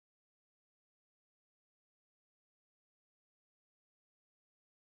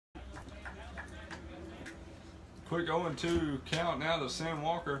Quick 0-2 count now to Sam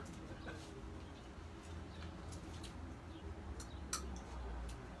Walker.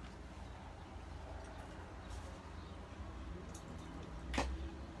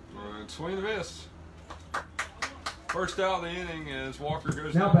 Swing and a miss. First out of the inning as Walker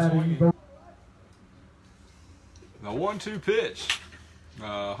goes down swinging. The 1-2 pitch.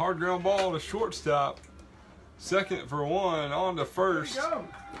 Hard ground ball to shortstop. Second for one, on to first.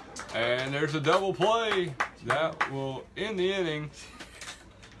 And there's a double play. That will end the inning.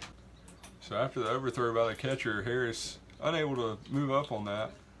 So after the overthrow by the catcher, Harris unable to move up on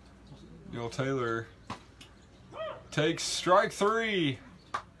that. Neil Taylor takes strike 3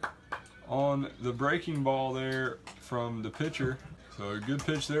 on the breaking ball there from the pitcher. So a good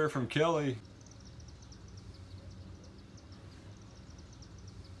pitch there from Kelley.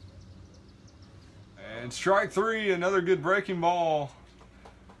 And strike 3, another good breaking ball,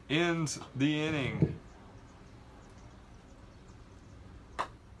 ends the inning.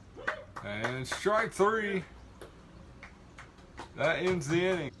 And strike 3, that ends the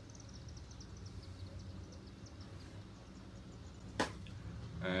inning.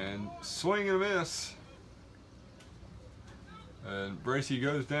 And swing and a miss. And Bracey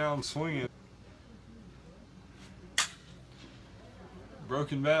goes down swinging.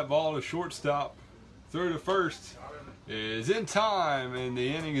 Broken bat ball to shortstop. Throw to first is in time, and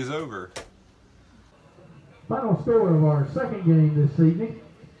the inning is over. Final score of our second game this evening: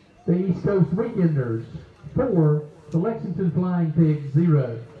 the East Coast Weekenders 4, the Lexington Flying Pigs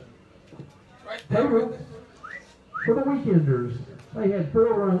 0. Total for the Weekenders: they had 4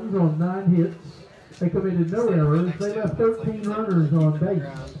 runs on 9 hits. They committed no errors. They left 13 runners on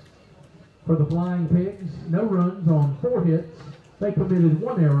base. For the Flying Pigs, no runs on 4 hits. They committed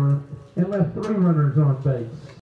 1 error and left 3 runners on base.